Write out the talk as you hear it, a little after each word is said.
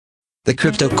the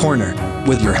Crypto Corner,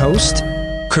 with your host,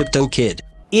 CRYPTOkid.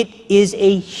 It is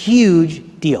a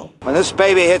huge deal. When this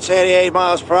baby hits 88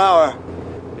 miles per hour,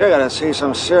 you're gonna see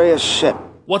some serious shit.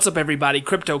 What's up everybody,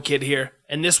 CRYPTOkid here,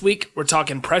 and this week we're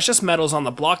talking precious metals on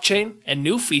the blockchain and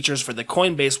new features for the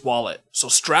Coinbase Wallet. So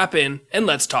strap in and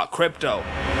let's talk crypto.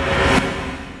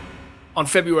 On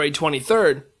February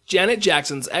 23rd, Janet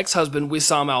Jackson's ex-husband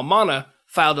Wissam Al-Mana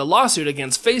filed a lawsuit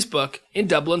against Facebook in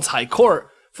Dublin's High Court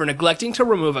for neglecting to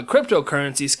remove a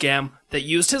cryptocurrency scam that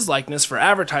used his likeness for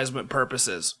advertisement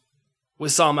purposes.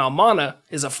 Wissam Al-Mana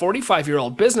is a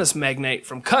 45-year-old business magnate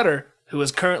from Qatar who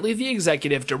is currently the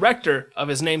executive director of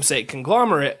his namesake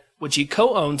conglomerate, which he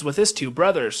co-owns with his two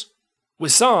brothers.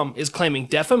 Wissam is claiming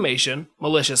defamation,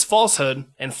 malicious falsehood,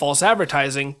 and false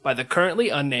advertising by the currently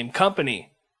unnamed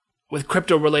company. With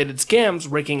crypto-related scams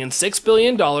raking in $6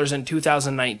 billion in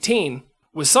 2019,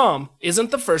 Wissam isn't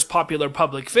the first popular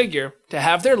public figure to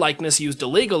have their likeness used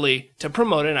illegally to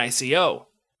promote an ICO.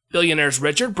 Billionaires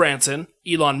Richard Branson,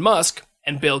 Elon Musk,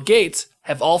 and Bill Gates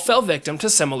have all fell victim to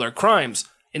similar crimes,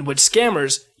 in which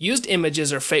scammers used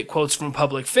images or fake quotes from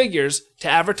public figures to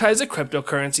advertise a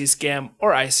cryptocurrency scam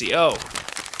or ICO.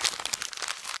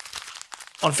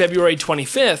 On February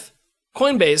 25th,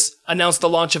 Coinbase announced the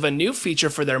launch of a new feature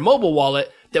for their mobile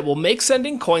wallet that will make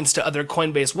sending coins to other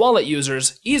Coinbase Wallet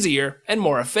users easier and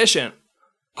more efficient.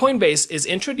 Coinbase is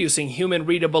introducing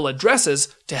human-readable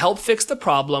addresses to help fix the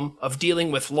problem of dealing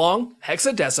with long,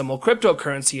 hexadecimal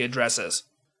cryptocurrency addresses.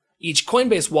 Each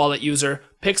Coinbase Wallet user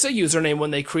picks a username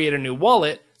when they create a new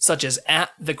wallet, such as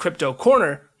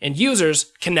 @TheCryptoCorner, and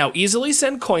users can now easily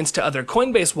send coins to other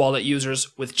Coinbase Wallet users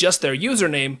with just their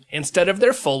username instead of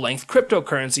their full-length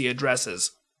cryptocurrency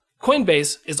addresses.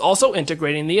 Coinbase is also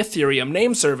integrating the Ethereum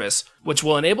name service, which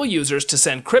will enable users to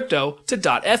send crypto to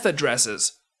 .eth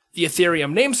addresses. The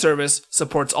Ethereum name service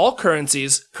supports all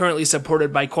currencies currently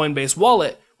supported by Coinbase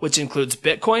Wallet, which includes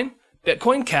Bitcoin,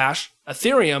 Bitcoin Cash,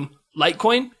 Ethereum,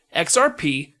 Litecoin,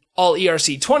 XRP, all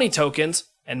ERC20 tokens,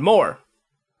 and more.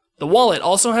 The wallet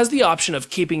also has the option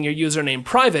of keeping your username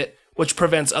private, which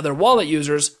prevents other wallet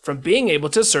users from being able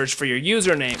to search for your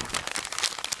username.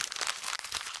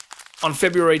 On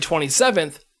February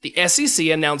 27th, the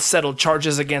SEC announced settled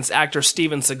charges against actor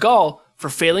Steven Seagal for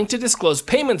failing to disclose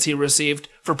payments he received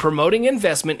for promoting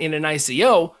investment in an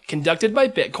ICO conducted by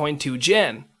Bitcoin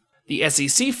 2Gen. The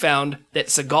SEC found that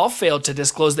Seagal failed to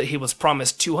disclose that he was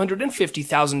promised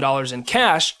 $250,000 in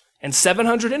cash and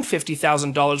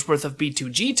 $750,000 worth of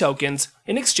B2G tokens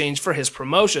in exchange for his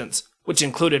promotions, which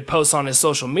included posts on his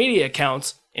social media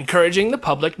accounts encouraging the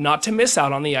public not to miss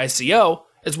out on the ICO,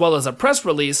 as well as a press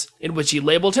release in which he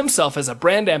labeled himself as a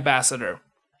brand ambassador.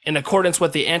 In accordance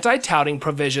with the anti-touting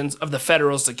provisions of the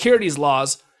federal securities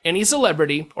laws, any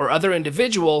celebrity or other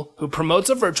individual who promotes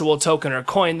a virtual token or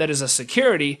coin that is a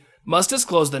security must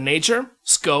disclose the nature,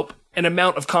 scope, and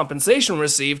amount of compensation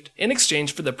received in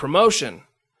exchange for the promotion.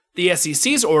 The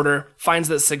SEC's order finds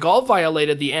that Seagal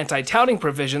violated the anti-touting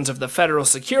provisions of the federal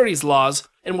securities laws,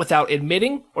 and without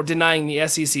admitting or denying the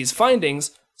SEC's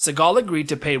findings, Seagal agreed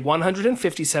to pay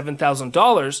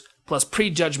 $157,000 plus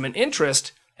pre-judgment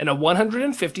interest and a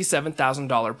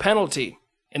 $157,000 penalty.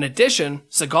 In addition,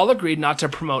 Seagal agreed not to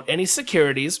promote any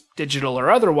securities, digital or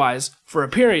otherwise, for a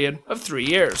period of 3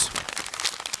 years.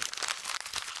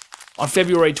 On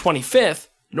February 25th,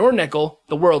 Nornickel,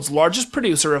 the world's largest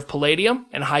producer of palladium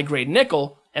and high-grade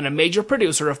nickel, and a major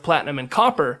producer of platinum and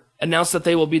copper, announced that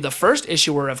they will be the first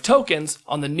issuer of tokens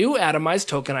on the new atomized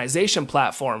tokenization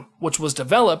platform, which was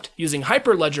developed using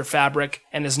Hyperledger Fabric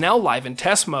and is now live in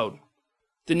test mode.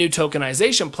 The new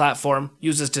tokenization platform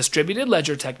uses distributed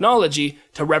ledger technology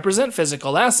to represent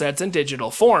physical assets in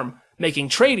digital form, making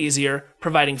trade easier,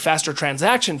 providing faster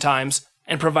transaction times,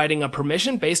 and providing a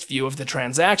permission-based view of the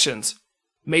transactions.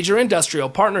 Major industrial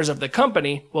partners of the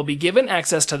company will be given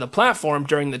access to the platform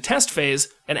during the test phase,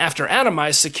 and after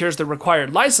Atomize secures the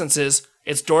required licenses,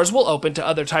 its doors will open to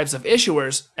other types of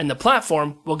issuers, and the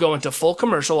platform will go into full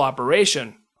commercial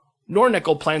operation.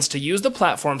 Nornickel plans to use the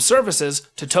platform's services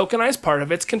to tokenize part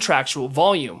of its contractual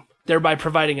volume, thereby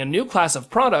providing a new class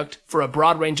of product for a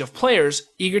broad range of players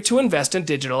eager to invest in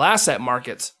digital asset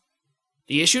markets.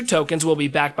 The issued tokens will be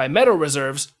backed by metal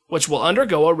reserves, which will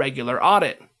undergo a regular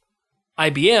audit.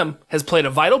 IBM has played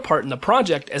a vital part in the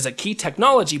project as a key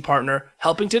technology partner,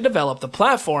 helping to develop the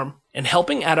platform and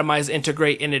helping Atomize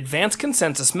integrate an advanced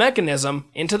consensus mechanism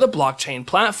into the blockchain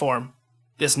platform.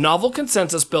 This novel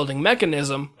consensus building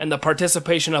mechanism and the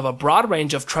participation of a broad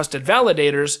range of trusted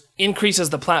validators increases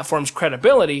the platform's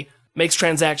credibility, makes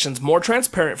transactions more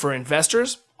transparent for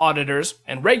investors, auditors,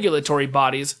 and regulatory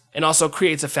bodies, and also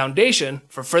creates a foundation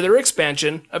for further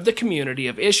expansion of the community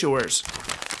of issuers.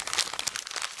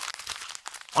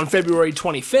 On February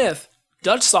 25th,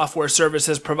 Dutch software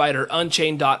services provider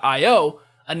Unchained.io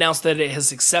announced that it has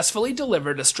successfully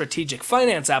delivered a strategic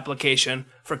finance application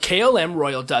for KLM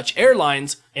Royal Dutch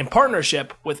Airlines in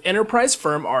partnership with enterprise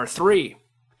firm R3.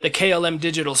 The KLM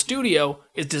Digital Studio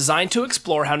is designed to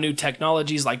explore how new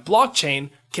technologies like blockchain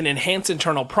can enhance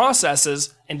internal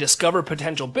processes and discover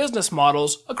potential business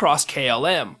models across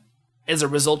KLM. As a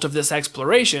result of this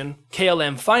exploration,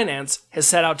 KLM Finance has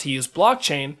set out to use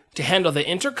blockchain to handle the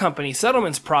intercompany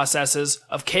settlements processes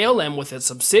of KLM with its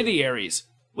subsidiaries,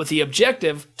 with the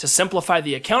objective to simplify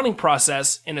the accounting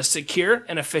process in a secure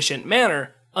and efficient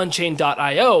manner.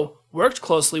 Unchained.io worked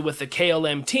closely with the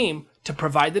KLM team to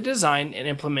provide the design and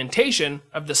implementation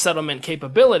of the settlement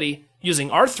capability using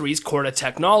R3's Corda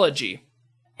technology.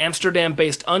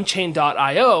 Amsterdam-based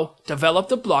Unchained.io developed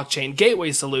the blockchain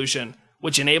gateway solution,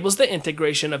 which enables the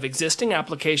integration of existing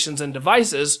applications and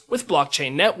devices with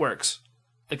blockchain networks.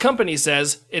 The company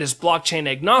says it is blockchain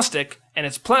agnostic, and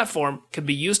its platform can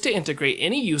be used to integrate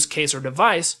any use case or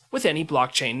device with any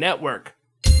blockchain network.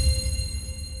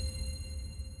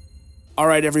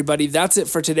 Alright everybody, that's it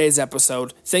for today's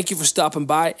episode. Thank you for stopping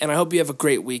by, and I hope you have a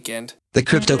great weekend. The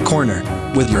Crypto Corner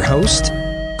with your host,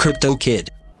 CryptoKid.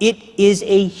 It is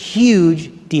a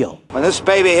huge deal. When this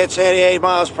baby hits 88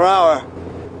 miles per hour,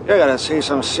 you're gonna see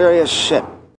some serious shit.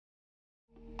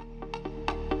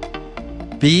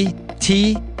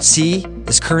 BTC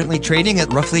is currently trading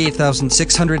at roughly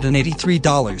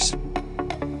 $8,683.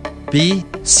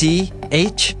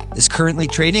 BCH is currently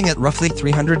trading at roughly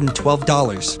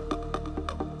 $312.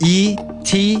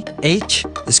 ETH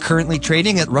is currently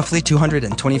trading at roughly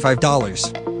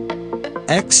 $225.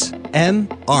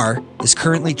 XMR is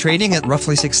currently trading at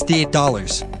roughly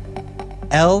 $68.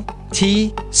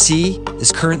 LTC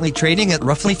is currently trading at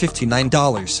roughly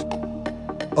 $59.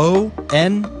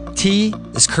 ONT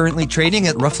is currently trading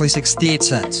at roughly 68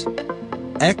 cents.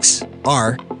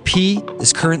 XRP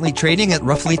is currently trading at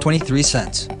roughly 23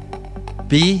 cents.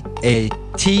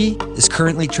 BAT is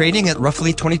currently trading at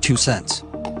roughly 22 cents.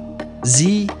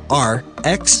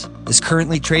 ZRX is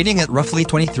currently trading at roughly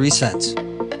 23 cents.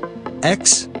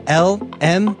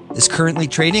 XLM is currently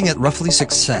trading at roughly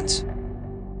 6 cents.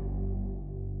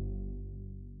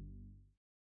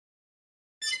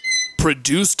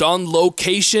 Produced on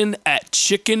location at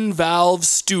Chicken Valve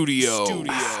Studio.